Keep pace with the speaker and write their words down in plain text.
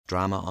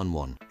Drama on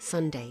One.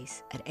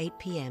 Sundays at 8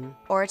 p.m.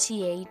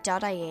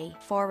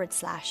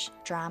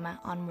 rte.ie/drama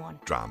on one.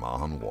 Drama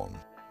on One.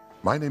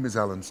 My name is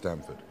Alan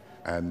Stamford,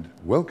 and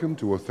welcome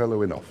to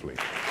Othello in Offaly.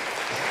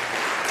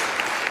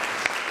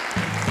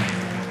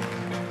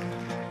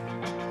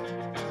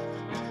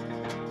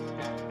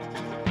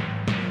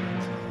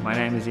 My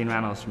name is Ian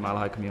Reynolds from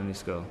Malahide Community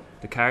School.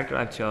 The character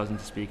I've chosen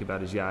to speak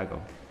about is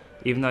Iago.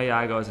 Even though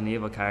Iago is an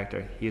evil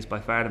character, he is by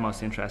far the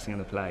most interesting in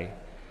the play.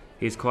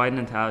 He is quite an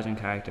intelligent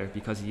character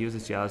because he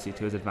uses jealousy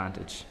to his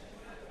advantage.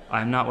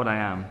 I am not what I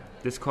am.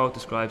 This quote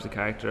describes the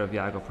character of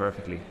Iago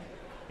perfectly.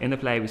 In the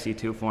play we see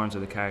two forms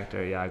of the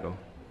character Iago.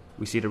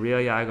 We see the real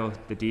Iago,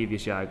 the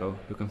devious Iago,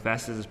 who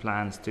confesses his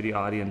plans to the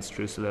audience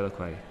through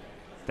soliloquy.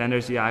 Then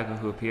there's Iago,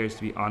 who appears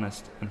to be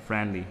honest and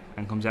friendly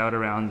and comes out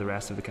around the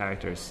rest of the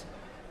characters.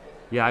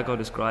 Iago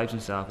describes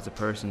himself as a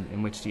person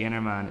in which the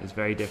inner man is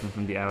very different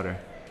from the outer.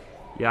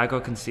 Iago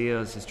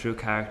conceals his true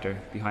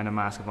character behind a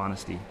mask of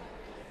honesty.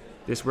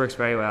 This works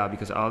very well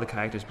because all the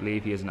characters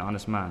believe he is an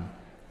honest man.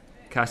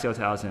 Cassio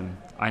tells him,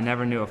 "I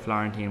never knew a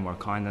Florentine more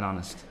kind and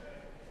honest."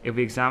 If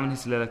we examine his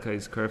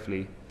soliloquies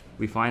carefully,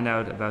 we find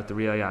out about the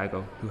real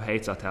Iago, who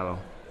hates Othello.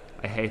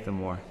 I hate them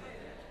more.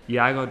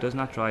 Iago does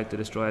not try to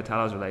destroy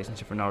Othello's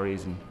relationship for no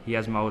reason. He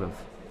has motive.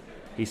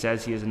 He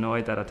says he is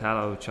annoyed that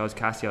Othello chose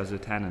Cassio as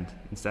lieutenant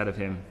instead of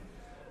him.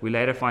 We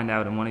later find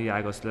out in one of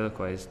Iago's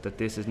soliloquies that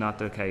this is not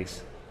the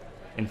case.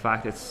 In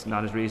fact, it's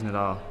not his reason at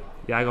all.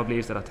 Iago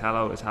believes that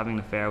Othello is having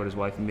an affair with his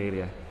wife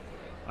Emilia.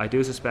 I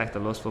do suspect the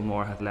lustful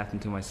Moor hath leapt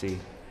into my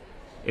seat.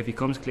 It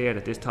becomes clear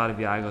that this thought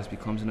of Iago's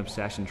becomes an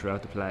obsession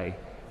throughout the play,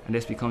 and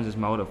this becomes his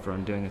motive for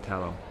undoing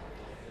Othello.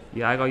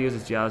 Iago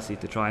uses jealousy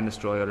to try and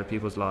destroy other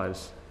people's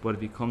lives, but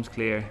it becomes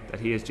clear that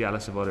he is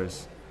jealous of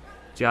others.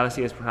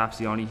 Jealousy is perhaps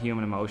the only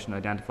human emotion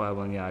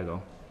identifiable in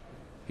Iago.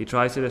 He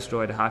tries to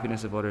destroy the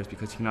happiness of others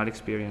because he cannot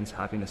experience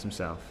happiness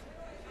himself.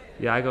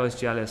 Iago is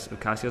jealous of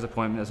Cassio's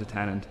appointment as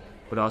lieutenant,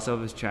 but also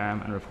of his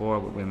charm and rapport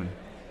with women.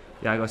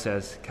 Iago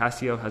says,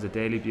 "Cassio has a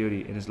daily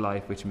beauty in his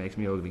life which makes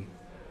me ugly."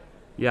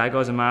 Iago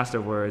is a master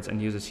of words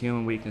and uses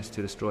human weakness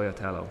to destroy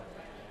Othello.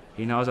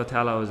 He knows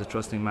Othello is a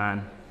trusting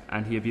man,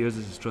 and he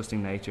abuses his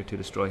trusting nature to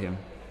destroy him.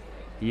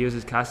 He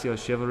uses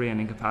Cassio's chivalry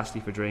and incapacity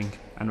for drink,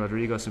 and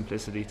Rodrigo's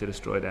simplicity to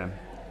destroy them.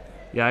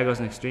 Iago is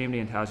an extremely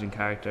intelligent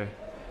character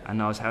and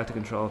knows how to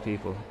control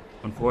people.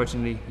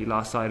 Unfortunately, he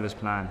lost sight of his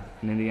plan,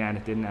 and in the end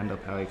it didn't end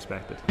up how he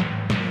expected.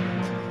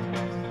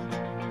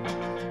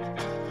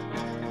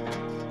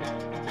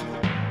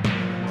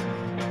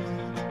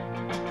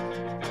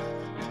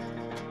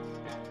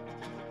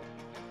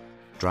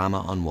 Drama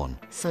on One.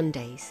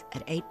 Sundays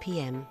at 8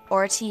 p.m.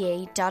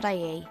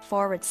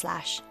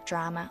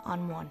 rte.ie/drama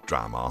on one.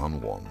 Drama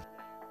on One.